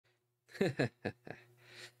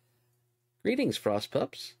Greetings, Frost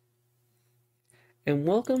Pups, and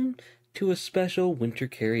welcome to a special winter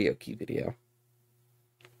karaoke video.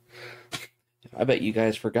 I bet you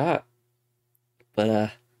guys forgot,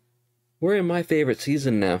 but we're in my favorite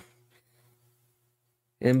season now.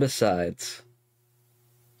 And besides,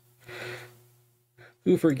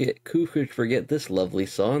 who could forget this lovely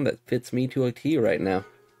song that fits me to a T right now?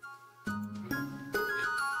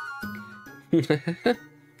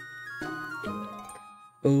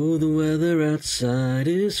 Oh, the weather outside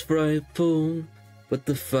is frightful, but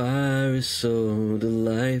the fire is so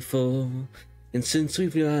delightful. And since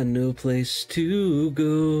we've got no place to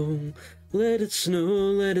go, let it snow,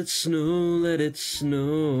 let it snow, let it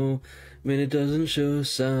snow. When it doesn't show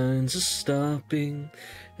signs of stopping,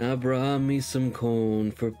 I brought me some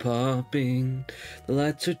corn for popping. The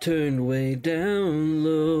lights are turned way down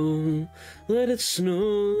low. Let it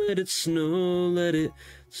snow, let it snow, let it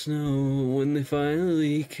snow. When they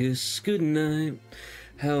finally kiss goodnight,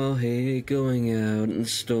 how I'll hate going out in the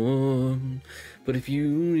storm. But if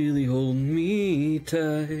you really hold me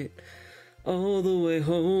tight, all the way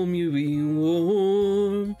home you'll be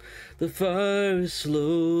warm. The fire is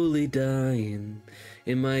slowly dying,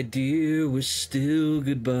 and my dear, we're still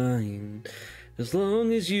goodbying. As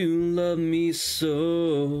long as you love me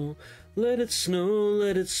so, let it snow,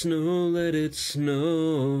 let it snow, let it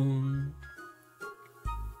snow.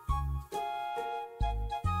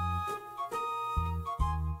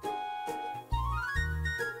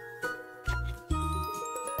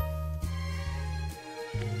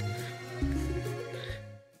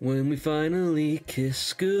 When we finally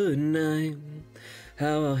kiss goodnight,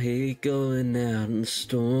 how I'll hate going out in the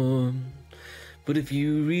storm. But if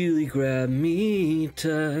you really grab me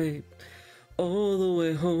tight, all the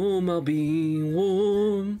way home I'll be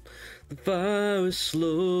warm. The fire is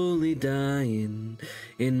slowly dying,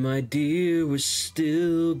 and my dear, we're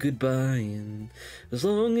still goodbying. As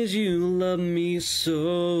long as you love me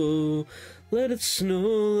so, let it snow,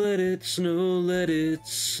 let it snow, let it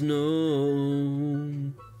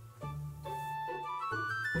snow.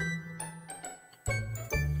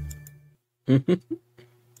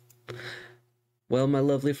 Well, my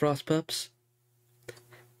lovely Frost Pups,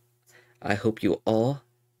 I hope you all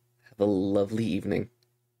have a lovely evening.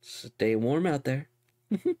 Stay warm out there.